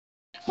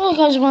Hey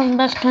guys, welcome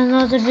back to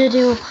another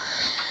video.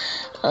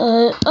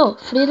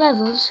 Free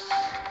levels.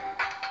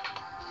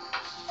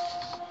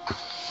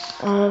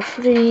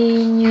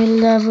 Free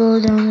new level,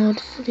 download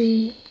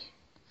free.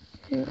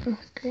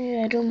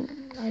 Okay, I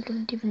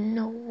don't even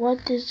know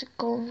what is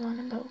going on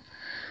about.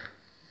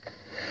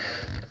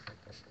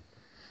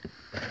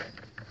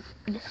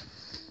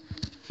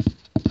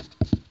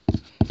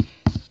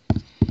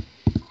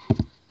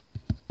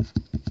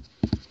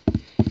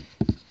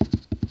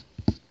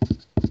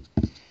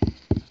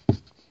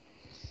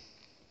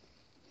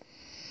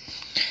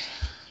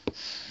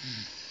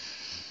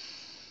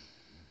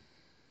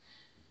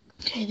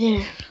 Okay,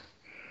 there.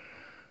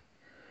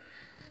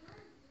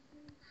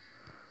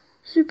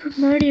 Super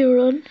Mario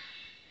Run.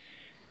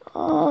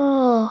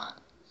 Oh,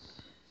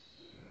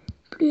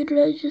 please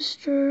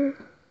register.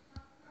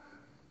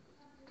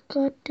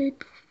 Got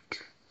it.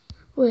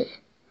 Wait.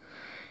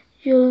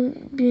 You'll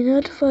be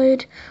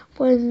notified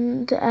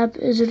when the app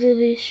is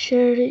released.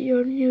 Share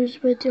your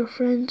news with your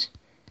friends.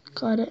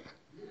 Got it.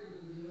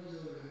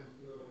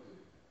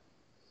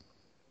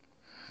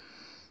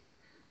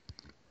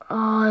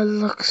 Oh, it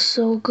looks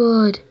so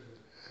good.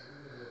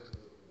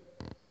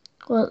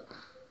 Well,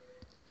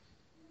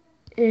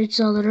 it's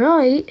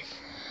alright.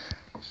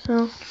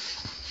 So,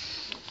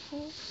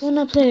 I'm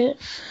gonna play it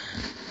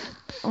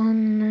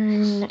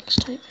on next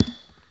time.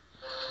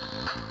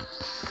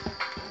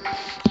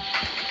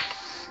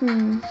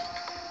 You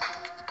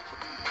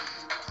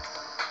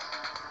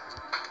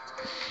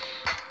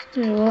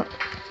know what?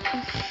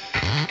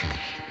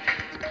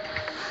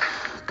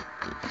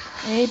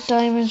 8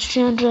 diamonds,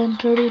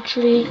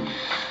 333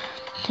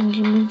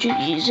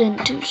 emojis,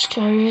 and 2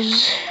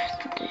 stars.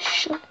 The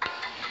shop.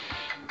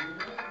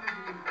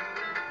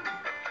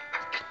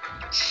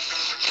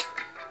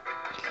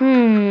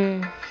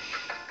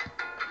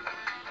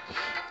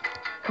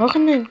 What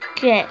can I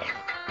get?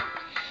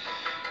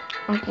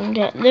 I can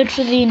get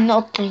literally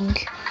nothing.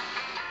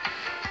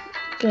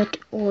 Get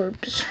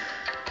orbs.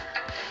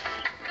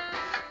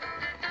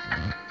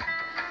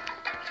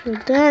 So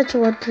that's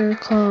what they're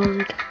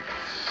called.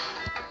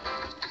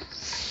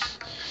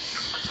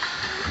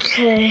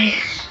 Okay.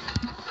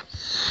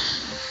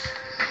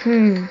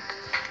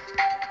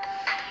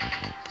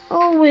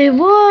 Oh wait,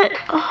 what?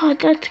 Oh,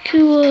 that's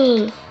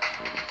cool.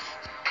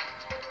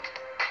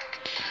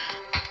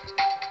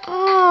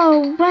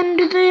 Oh, when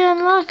do they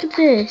unlock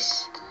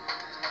this?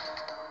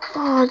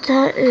 Oh,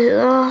 that is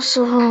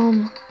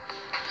awesome.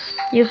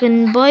 You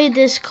can buy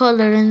this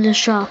color in the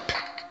shop.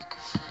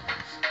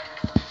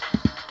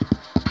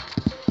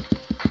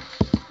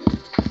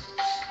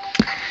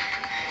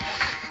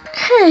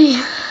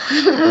 Hey.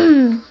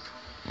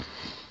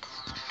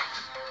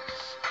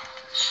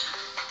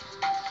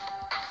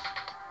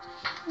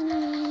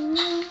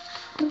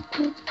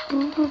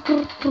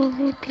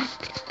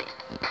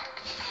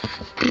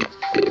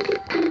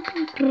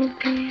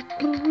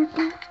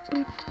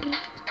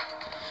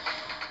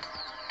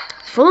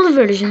 Full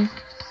version.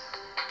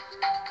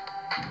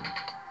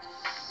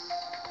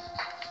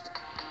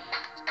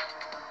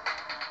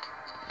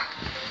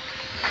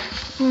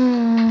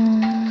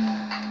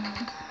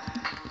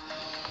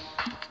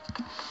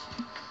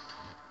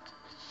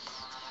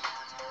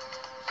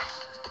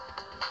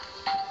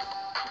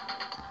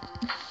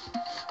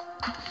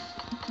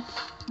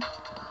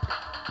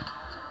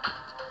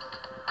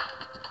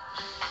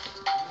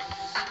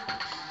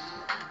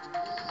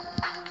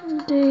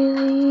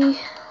 Daily.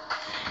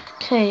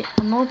 Okay,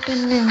 I'm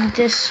opening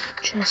this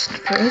chest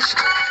first.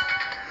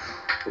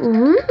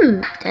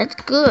 Ooh, that's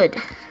good.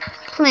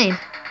 Claim.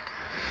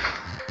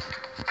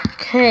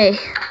 Okay.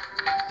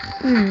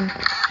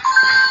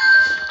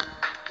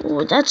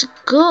 Oh, that's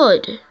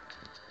good.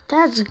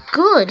 That's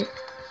good.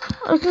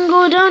 I can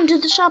go down to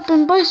the shop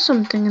and buy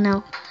something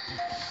now.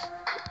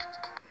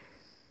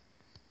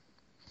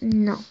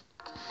 No.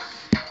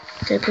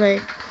 Okay,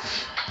 play.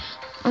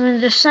 I'm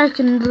in the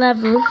second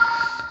level.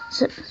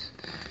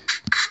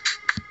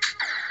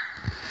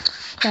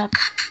 Crap.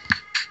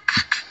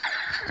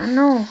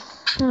 No.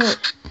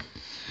 Wait.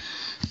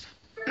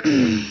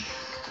 I'm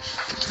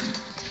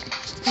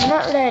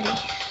not ready.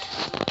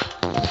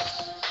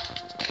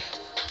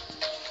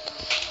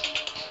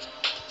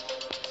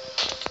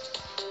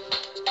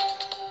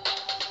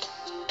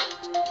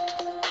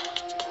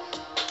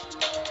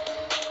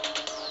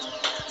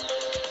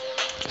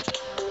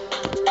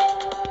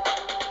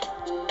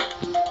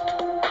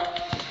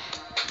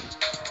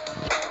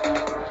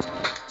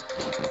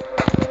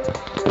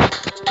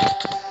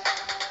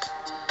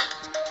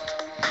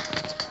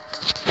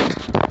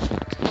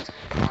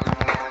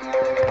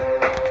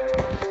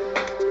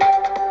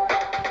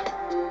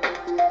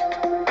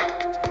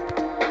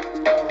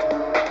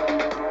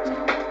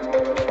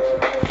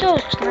 That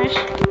looks nice.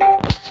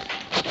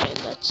 Okay,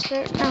 let's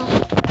start now.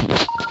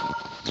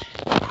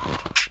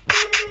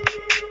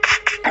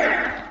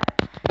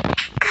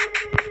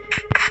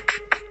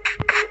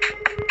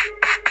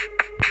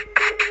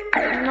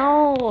 No,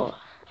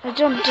 I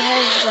don't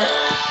have that.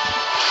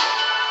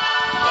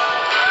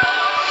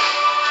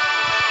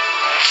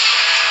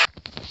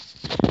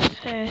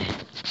 Okay.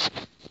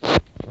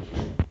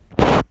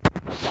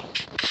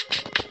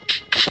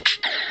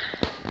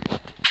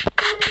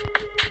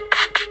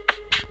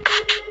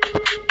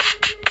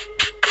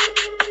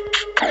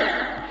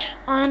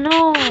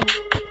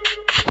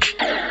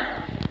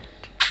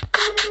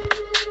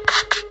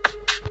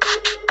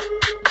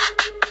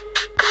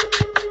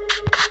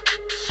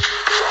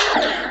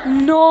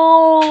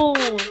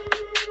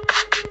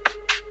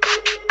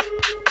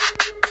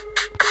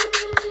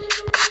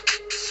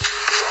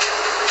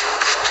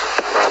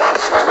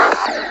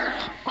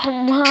 Oh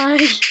my.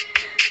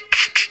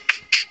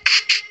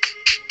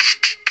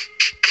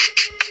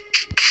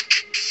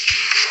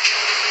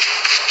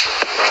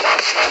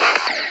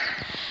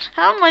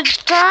 How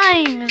much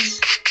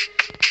times?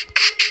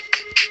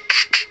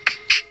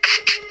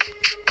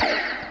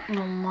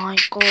 Oh my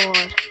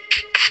god.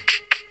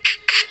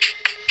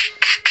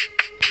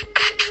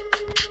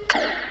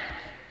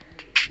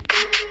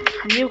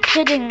 Are you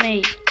kidding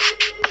me?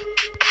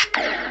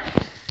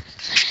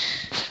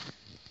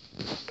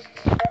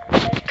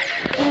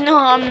 No,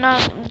 I'm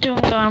not doing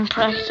it on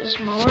practice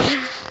mode.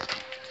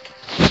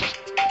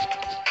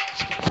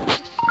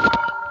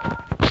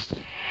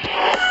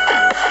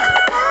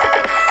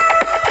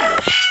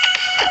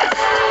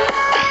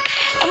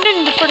 I'm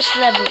doing the first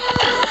level.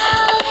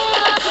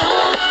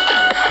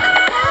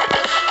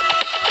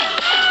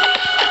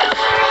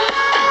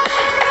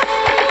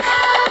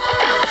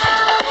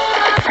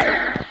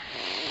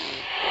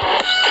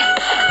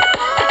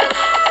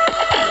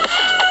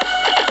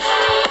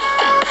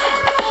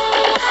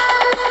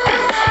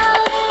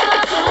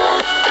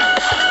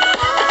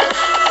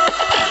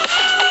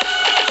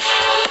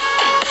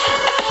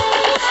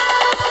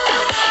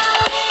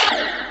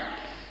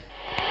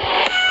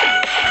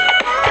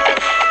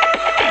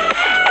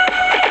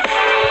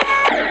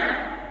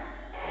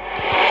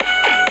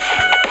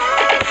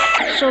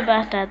 So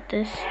bad at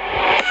this.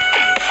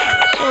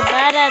 So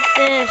bad at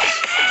this.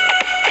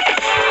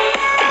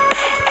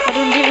 I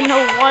don't even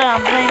know why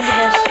I'm playing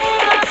this.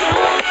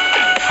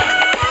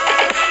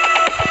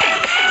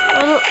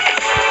 Well,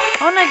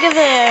 I wanna give it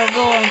a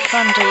go in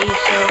front of you,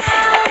 so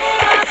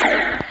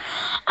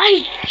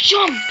I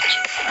jumped!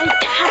 I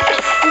tapped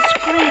the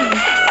screen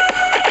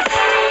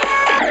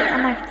on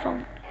my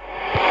phone.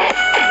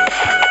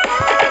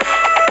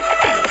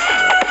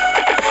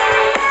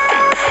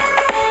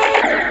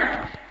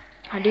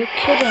 Are you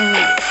kidding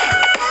me?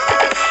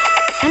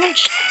 How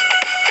much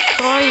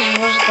tries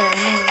was there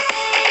anyway?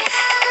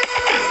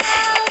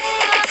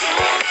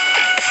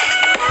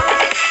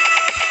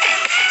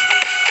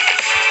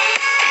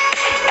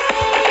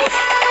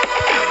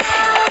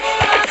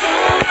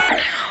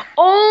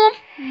 Oh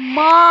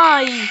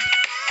my!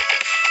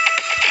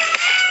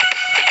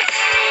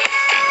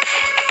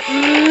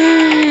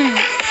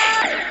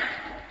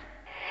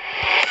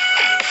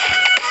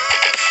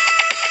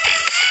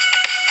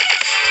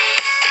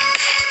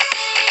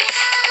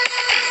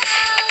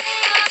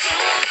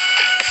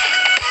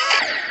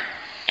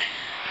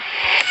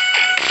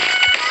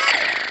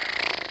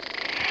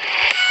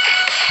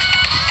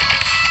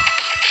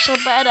 So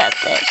bad at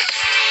this.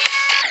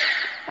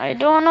 I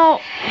don't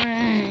know.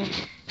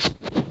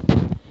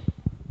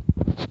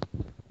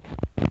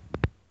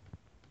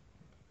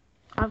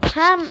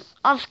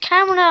 Off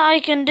camera I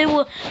can do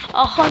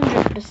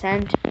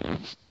 100%,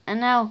 and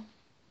now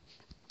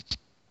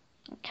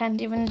I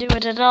can't even do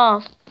it at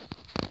all.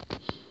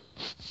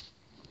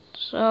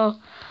 So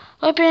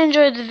hope you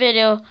enjoyed the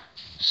video.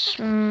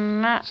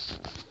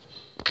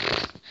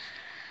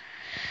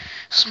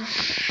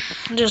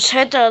 Just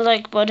hit that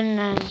like button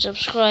and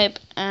subscribe,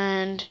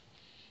 and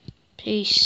peace.